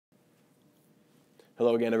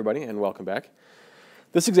Hello again, everybody, and welcome back.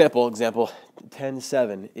 This example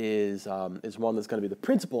 10.7, is one that's going to be the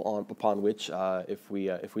principle upon which, if we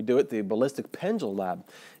do it, the ballistic pendulum lab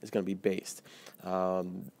is going to be based.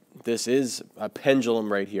 This is a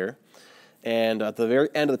pendulum right here, and at the very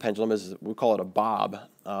end of the pendulum is, we call it a bob.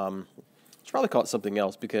 Should probably call it something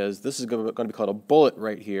else because this is going to be called a bullet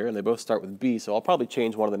right here, and they both start with B. So I'll probably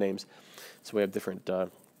change one of the names so we have different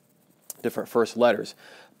first letters.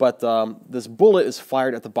 But this bullet is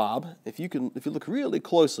fired at the bob. If you look really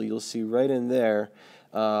closely, you'll see right in there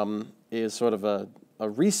is sort of a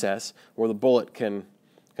recess where the bullet can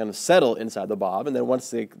kind of settle inside the bob, and then once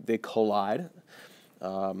they collide,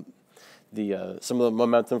 some of the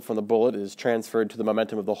momentum from the bullet is transferred to the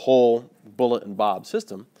momentum of the whole bullet and bob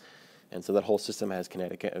system, and so that whole system has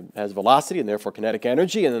velocity and therefore kinetic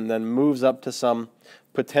energy, and then moves up to some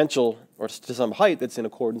potential or to some height that's in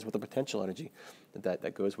accordance with the potential energy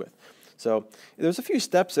that goes with. So there's a few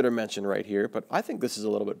steps that are mentioned right here, but I think this is a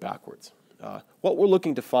little bit backwards. What we're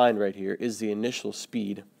looking to find right here is the initial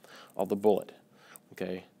speed of the bullet.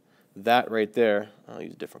 Okay, that right there, I'll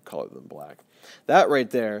use a different color than black. That right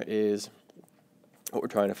there is what we're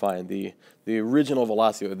trying to find, the original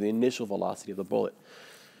velocity or the initial velocity of the bullet.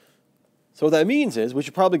 So what that means is we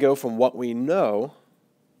should probably go from what we know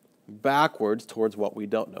backwards towards what we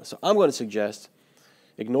don't know. So I'm going to suggest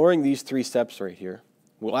ignoring these three steps right here.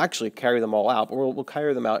 We'll actually carry them all out, but we'll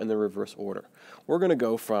carry them out in the reverse order. We're going to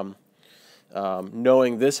go from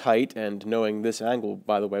knowing this height and knowing this angle,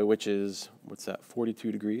 by the way, which is, what's that,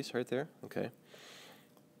 42 degrees right there? Okay.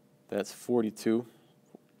 That's 42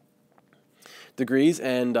 degrees,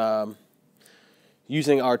 and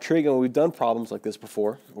using our trig, and we've done problems like this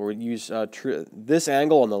before, where we use this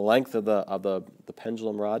angle and the length of the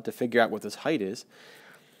pendulum rod to figure out what this height is.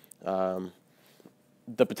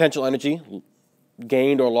 The potential energy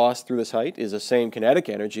gained or lost through this height is the same kinetic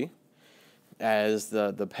energy as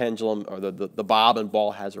the pendulum or the bob and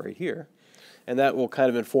ball has right here, and that will kind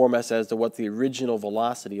of inform us as to what the original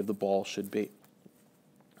velocity of the ball should be.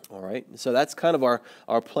 All right, so that's kind of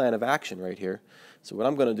our plan of action right here. So what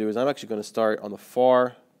I'm going to do is I'm actually going to start on the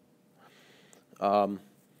far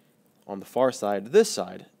side, this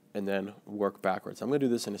side, and then work backwards. I'm going to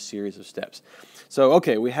do this in a series of steps. So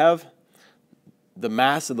okay, we have the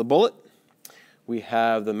mass of the bullet. We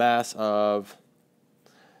have the mass of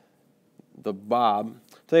the bob.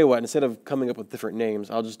 Tell you what, instead of coming up with different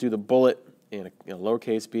names, I'll just do the bullet in a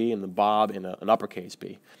lowercase b and the bob in an uppercase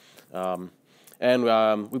b. And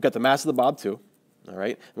we've got the mass of the bob too. All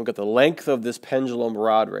right, and we've got the length of this pendulum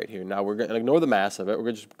rod right here. Now we're going to ignore the mass of it.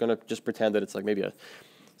 We're just going to pretend that it's like maybe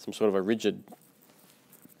some sort of a rigid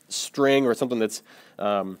string or something that's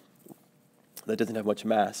that doesn't have much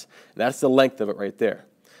mass. And that's the length of it right there.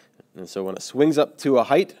 And so when it swings up to a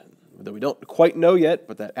height that we don't quite know yet,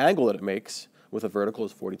 but that angle that it makes with a vertical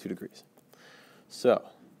is 42 degrees. So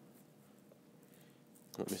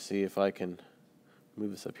let me see if I can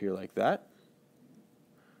move this up here like that.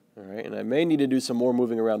 All right, and I may need to do some more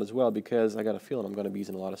moving around as well because I got a feeling I'm going to be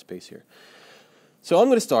using a lot of space here. So I'm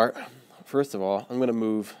going to start, first of all, I'm going to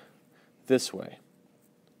move this way.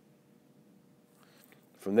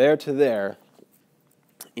 From there to there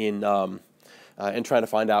in trying to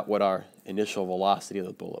find out what our initial velocity of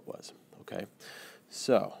the bullet was. Okay,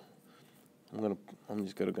 so I'm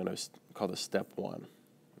just going to call this step 1.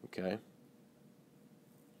 Okay,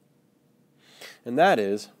 and that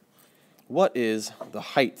is, what is the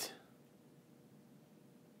height?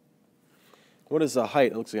 What is the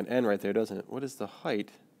height? It looks like an N right there, doesn't it? What is the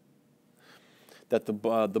height that the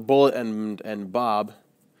bullet and bob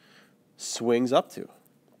swings up to?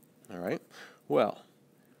 All right. Well,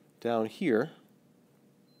 down here,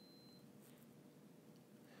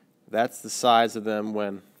 that's the size of them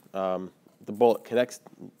when the bullet connects,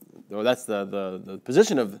 or that's the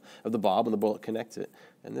position of the bob when the bullet connects it.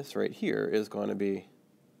 And this right here is going to be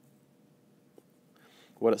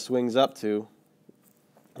what it swings up to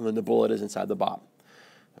when the bullet is inside the bob.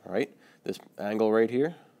 All right, this angle right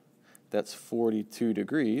here, that's 42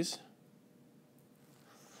 degrees.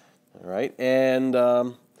 All right, and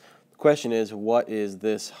the question is, what is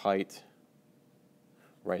this height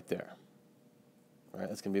right there? All right,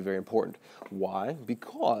 that's going to be very important. Why?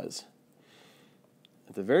 Because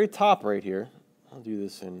at the very top right here, I'll do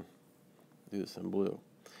this in blue,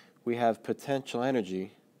 we have potential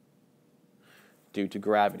energy due to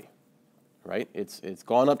gravity, right? It's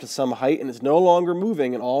gone up to some height and it's no longer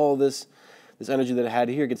moving, and all this energy that it had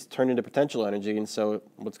here gets turned into potential energy, and so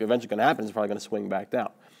what's eventually going to happen is it's probably going to swing back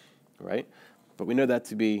down, right? But we know that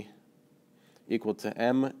to be equal to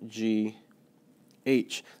mgh.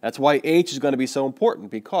 That's why h is going to be so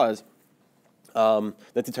important, because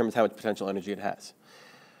that determines how much potential energy it has.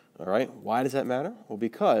 All right, why does that matter? Well,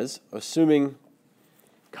 because assuming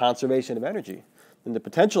conservation of energy, then the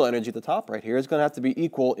potential energy at the top right here is going to have to be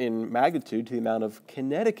equal in magnitude to the amount of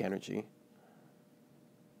kinetic energy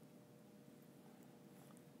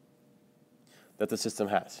that the system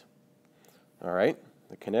has. All right,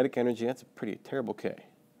 the kinetic energy, that's a pretty terrible K.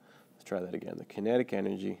 Let's try that again. The kinetic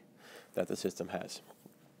energy that the system has.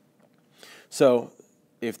 So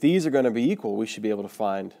if these are going to be equal, we should be able to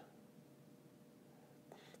find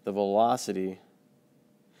the velocity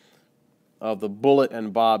of the bullet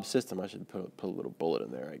and bob system. I should put a little bullet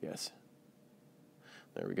in there, I guess.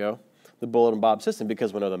 There we go. The bullet and bob system,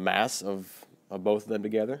 because we know the mass of both of them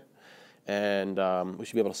together. And we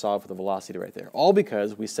should be able to solve for the velocity right there. All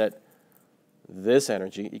because we set this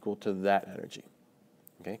energy equal to that energy.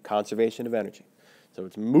 Okay, conservation of energy. So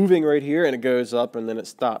it's moving right here, and it goes up, and then it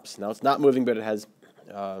stops. Now it's not moving, but it has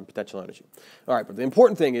potential energy. All right, but the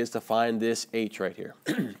important thing is to find this H right here.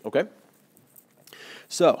 Okay?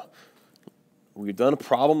 So we've done a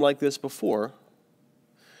problem like this before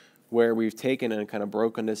where we've taken and kind of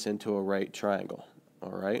broken this into a right triangle.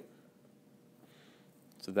 All right?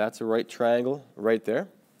 So that's a right triangle right there.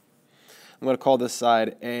 I'm going to call this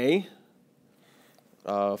side A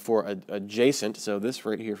for adjacent. So this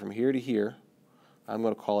right here, from here to here, I'm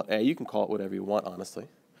going to call it A. You can call it whatever you want, honestly.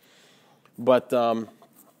 But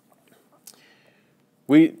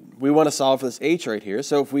we want to solve for this H right here.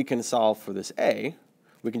 So if we can solve for this A,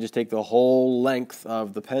 we can just take the whole length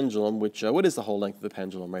of the pendulum, which, what is the whole length of the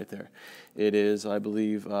pendulum right there? It is, I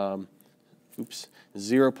believe,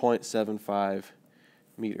 0.75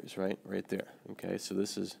 meters, right? Right there. Okay, so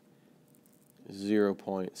this is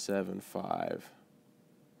 0.75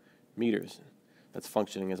 meters. That's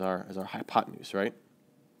functioning as our hypotenuse, right?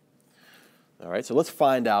 All right, so let's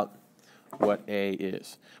find out what A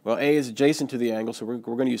is. Well, A is adjacent to the angle, so we're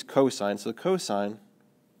going to use cosine. So the cosine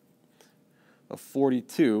of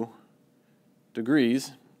 42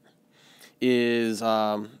 degrees is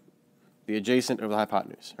the adjacent of the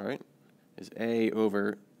hypotenuse, all right? Is A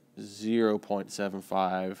over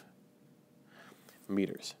 0.75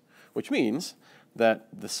 meters, which means that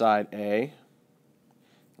the side A,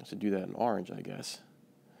 I should do that in orange, I guess.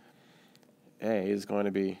 A is going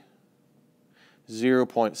to be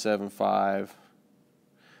 0.75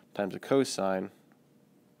 times a cosine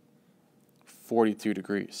 42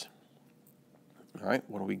 degrees. All right,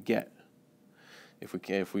 what do we get if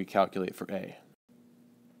we calculate for A?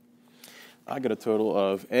 I get a total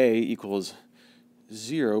of A equals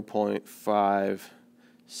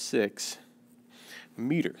 0.56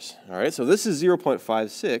 meters. All right, so this is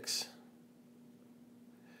 0.56.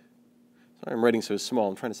 Sorry, I'm writing so small.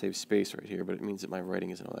 I'm trying to save space right here, but it means that my writing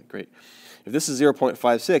isn't all that great. If this is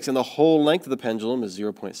 0.56 and the whole length of the pendulum is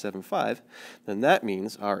 0.75, then that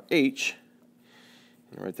means our H,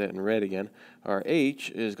 I'll write that in red again, our H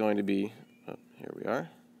is going to be, here we are,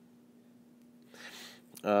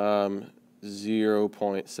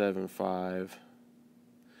 0.75,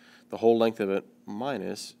 the whole length of it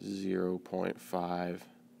minus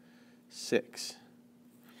 0.56.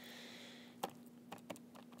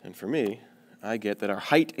 And for me, I get that our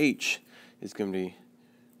height H is going to be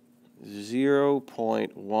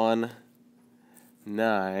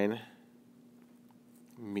 0.19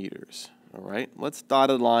 meters. All right, let's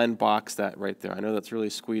dotted line box that right there. I know that's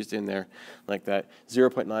really squeezed in there like that,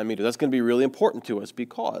 0.9 meters. That's going to be really important to us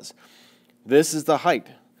because this is the height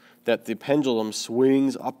that the pendulum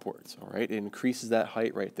swings upwards. All right, it increases that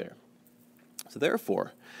height right there. So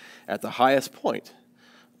therefore, at the highest point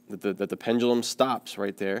that the pendulum stops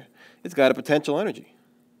right there, it's got a potential energy.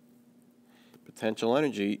 Potential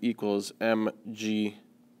energy equals mgh.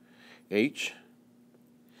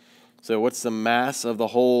 So what's the mass of the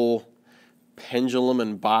whole pendulum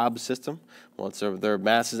and bob system? Well, it's their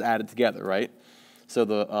masses added together, right? So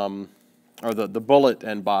the bullet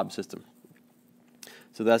and bob system.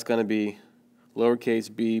 So that's going to be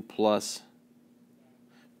lowercase b plus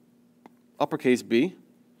uppercase B,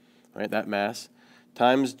 right? That mass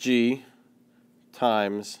times g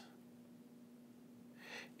times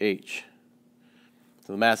h.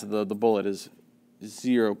 So the mass of the bullet is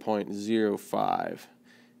 0.05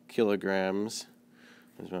 kilograms.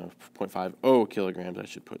 There's 0.50 kilograms I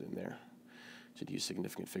should put in there. Should use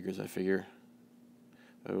significant figures, I figure.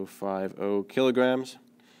 0.50 kilograms.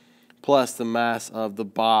 Plus the mass of the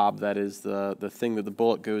bob, that is the thing that the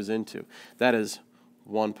bullet goes into. That is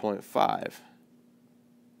 1.5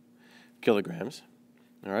 kilograms.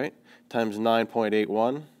 All right, times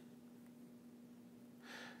 9.81.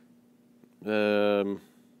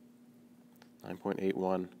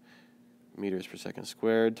 9.81 meters per second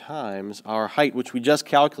squared times our height, which we just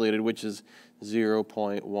calculated, which is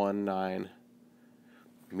 0.19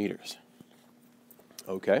 meters.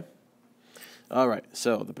 Okay? All right,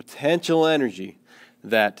 so the potential energy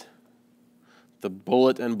that the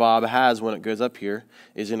bullet and bob has when it goes up here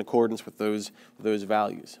is in accordance with those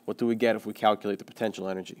values. What do we get if we calculate the potential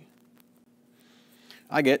energy?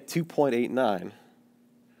 I get 2.89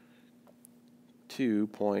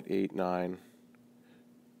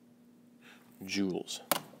 joules.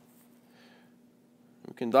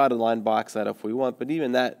 We can dotted line box that if we want, but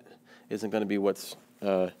even that isn't going to be what's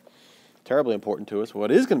terribly important to us.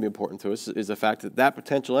 What is going to be important to us is the fact that that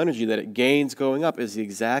potential energy that it gains going up is the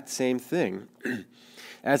exact same thing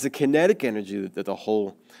as the kinetic energy that the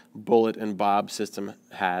whole bullet and bob system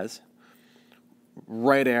has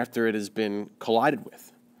right after it has been collided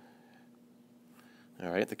with.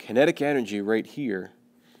 All right, the kinetic energy right here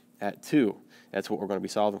at 2, that's what we're going to be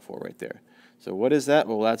solving for right there. So what is that?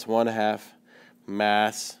 Well, that's 1/2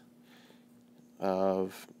 mass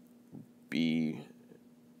of B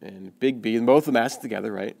and big B, and both the masses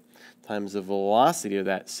together, right, times the velocity of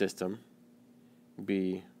that system,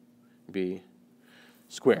 B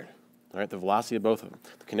squared. All right, the velocity of both of them.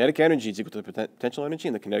 The kinetic energy is equal to the potential energy,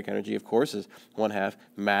 and the kinetic energy, of course, is 1/2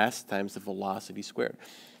 mass times the velocity squared.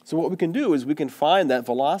 So what we can do is we can find that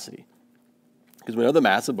velocity, because we know the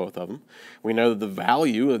mass of both of them. We know the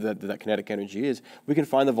value of that kinetic energy is. We can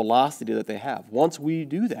find the velocity that they have. Once we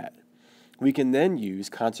do that, we can then use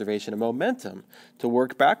conservation of momentum to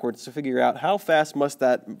work backwards to figure out how fast must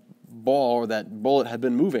that ball or that bullet have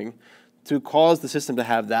been moving to cause the system to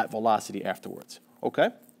have that velocity afterwards. Okay?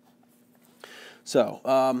 So,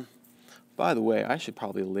 by the way, I should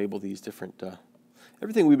probably label these different.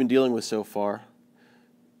 Everything we've been dealing with so far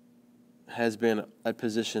has been at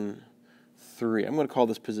position 3. I'm going to call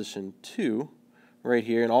this position 2 right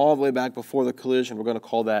here, and all the way back before the collision, we're going to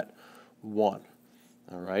call that 1.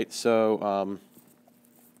 All right, so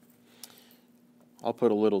I'll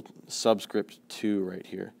put a little subscript 2 right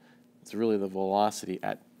here. It's really the velocity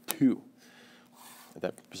at 2, at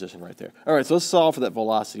that position right there. All right, so let's solve for that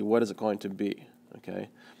velocity. What is it going to be? Okay,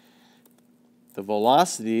 the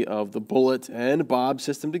velocity of the bullet and bob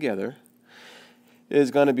system together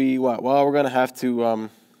is going to be what? Well, we're going to have to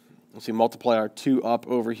let's see, multiply our 2 up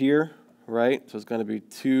over here, right? So it's going to be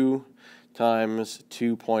 2 times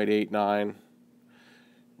 2.89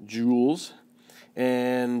 joules,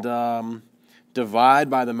 and divide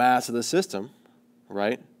by the mass of the system,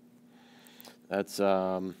 right? That's,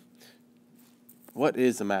 what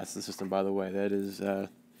is the mass of the system, by the way? That is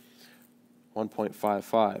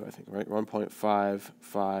 1.55, I think, right?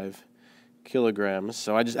 1.55 kilograms.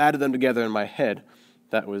 So I just added them together in my head.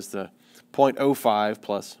 That was the 0.05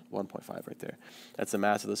 plus 1.5 right there. That's the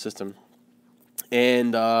mass of the system.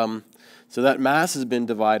 And so that mass has been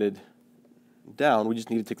divided down. We just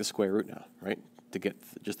need to take the square root now, right, to get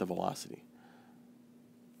just the velocity.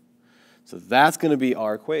 So that's going to be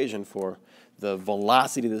our equation for the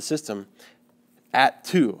velocity of the system at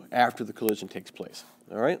 2 after the collision takes place.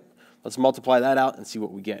 All right? Let's multiply that out and see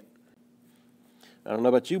what we get. I don't know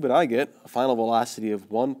about you, but I get a final velocity of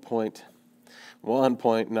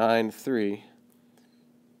 1.93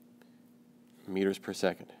 meters per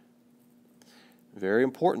second. Very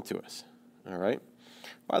important to us. All right?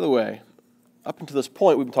 By the way, up until this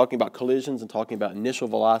point, we've been talking about collisions and talking about initial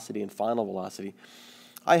velocity and final velocity.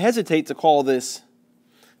 I hesitate to call this,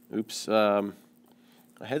 I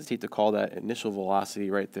hesitate to call that initial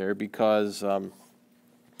velocity right there because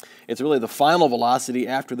it's really the final velocity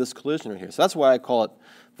after this collision right here. So that's why I call it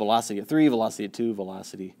velocity at 3, velocity at 2,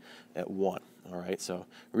 velocity at 1. All right, so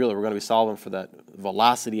really we're going to be solving for that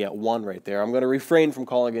velocity at 1 right there. I'm going to refrain from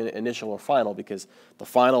calling it initial or final because the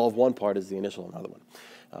final of one part is the initial of another one.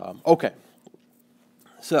 Okay,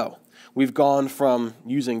 so we've gone from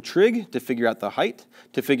using trig to figure out the height,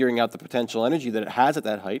 to figuring out the potential energy that it has at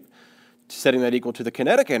that height, to setting that equal to the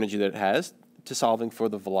kinetic energy that it has, to solving for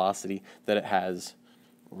the velocity that it has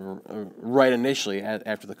right initially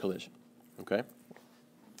after the collision. Okay?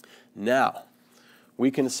 Now,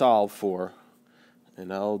 we can solve for,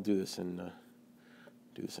 and I'll do this in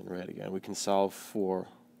red again. We can solve for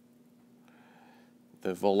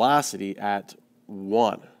the velocity at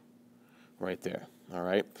 1 right there. All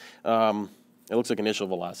right? It looks like initial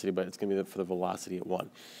velocity, but it's going to be for the velocity at 1.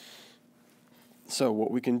 So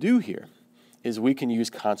what we can do here is we can use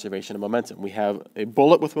conservation of momentum. We have a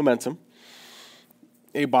bullet with momentum,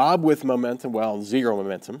 a bob with momentum, well, 0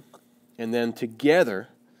 momentum, and then together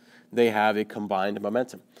they have a combined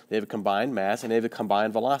momentum. They have a combined mass, and they have a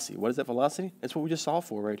combined velocity. What is that velocity? That's what we just solved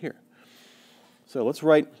for right here. So let's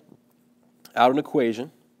write out an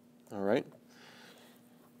equation all right?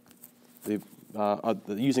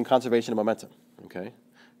 Using conservation of momentum, okay?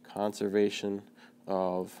 Conservation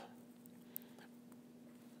of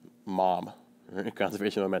MOM, right?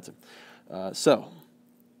 Conservation of momentum. So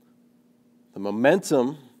the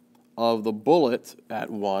momentum of the bullet at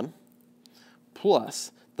 1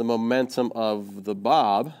 plus the momentum of the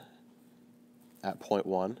bob at point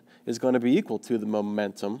 1 is going to be equal to the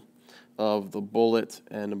momentum of the bullet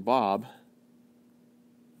and bob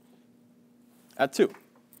at 2,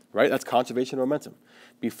 right? That's conservation of momentum.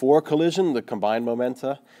 Before collision, the combined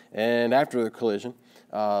momenta, and after the collision,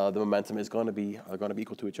 the momentum are going to be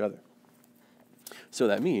equal to each other. So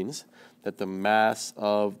that means that the mass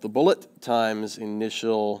of the bullet times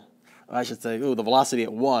initial, the velocity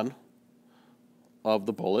at 1 of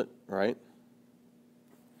the bullet, right?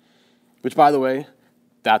 Which, by the way,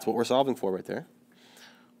 that's what we're solving for right there.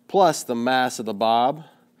 Plus the mass of the bob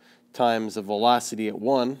times the velocity at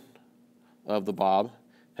 1 of the bob.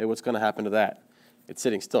 Hey, what's going to happen to that? It's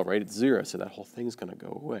sitting still, right? It's 0, so that whole thing's going to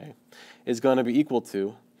go away. Is going to be equal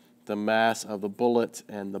to the mass of the bullet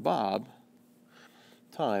and the bob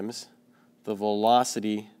times the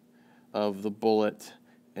velocity of the bullet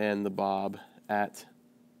and the bob at,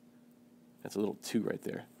 that's a little 2 right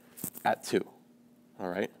there, at 2, all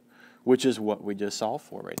right? Which is what we just solved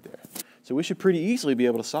for right there. So we should pretty easily be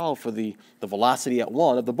able to solve for the velocity at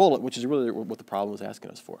 1 of the bullet, which is really what the problem was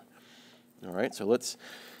asking us for. All right, so let's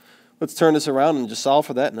turn this around and just solve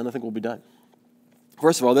for that, and then I think we'll be done.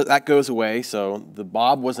 First of all, that goes away, so the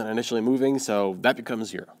bob wasn't initially moving, so that becomes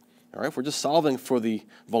 0. All right, if we're just solving for the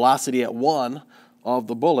velocity at 1 of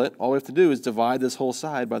the bullet, all we have to do is divide this whole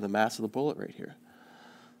side by the mass of the bullet right here.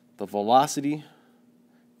 The velocity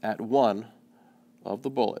at 1 of the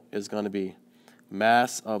bullet is going to be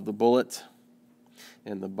mass of the bullet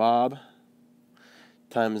and the bob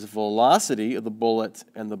times velocity of the bullet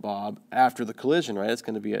and the bob after the collision, right? It's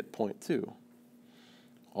going to be at point 2,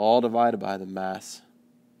 all divided by the mass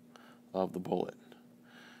of the bullet.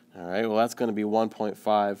 All right, well, that's going to be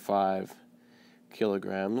 1.55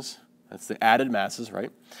 kilograms. That's the added masses,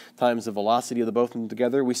 right? Times the velocity of the both of them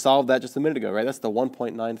together. We solved that just a minute ago, right? That's the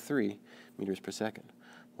 1.93 meters per second.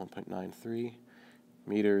 1.93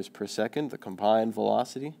 meters per second, the combined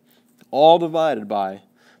velocity, all divided by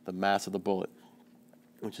the mass of the bullet,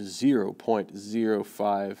 which is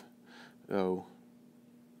 0.050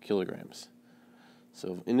 kilograms.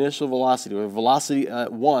 So initial velocity, or velocity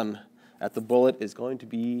at 1 at the bullet is going to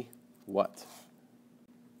be what?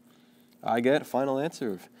 I get a final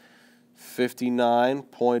answer of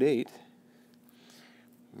 59.8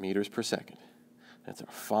 meters per second. That's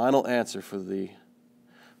our final answer for the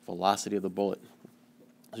velocity of the bullet.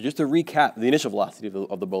 So just to recap, the initial velocity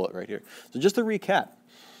of the bullet right here. So just to recap,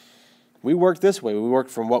 we worked this way. We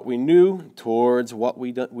worked from what we knew towards what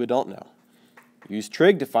we don't know. Use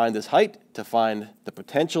trig to find this height, to find the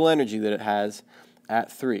potential energy that it has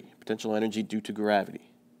at 3, potential energy due to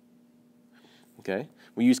gravity. Okay?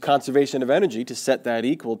 We use conservation of energy to set that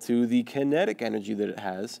equal to the kinetic energy that it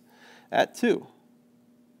has at 2,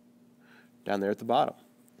 down there at the bottom.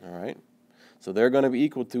 All right? So they're going to be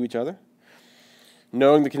equal to each other.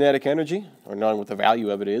 Knowing the kinetic energy, or knowing what the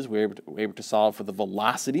value of it is, we're able to solve for the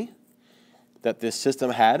velocity that this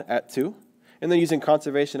system had at 2. And then using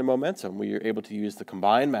conservation of momentum, we are able to use the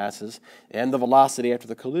combined masses and the velocity after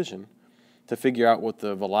the collision to figure out what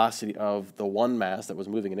the velocity of the one mass that was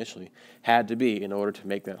moving initially had to be in order to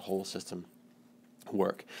make that whole system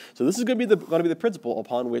work. So this is going to be the principle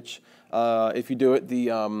upon which, if you do it, the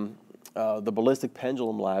ballistic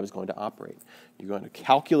pendulum lab is going to operate. You're going to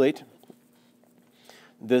calculate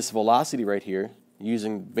this velocity right here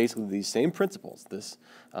using basically these same principles, this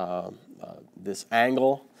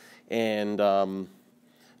angle and the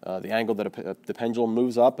angle that the pendulum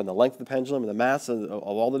moves up, and the length of the pendulum, and the mass of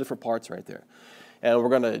all the different parts right there. And we're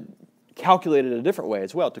going to calculate it a different way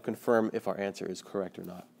as well to confirm if our answer is correct or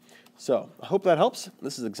not. So I hope that helps.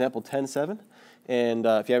 This is example 10.7. And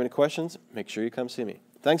if you have any questions, make sure you come see me.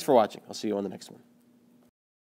 Thanks for watching. I'll see you on the next one.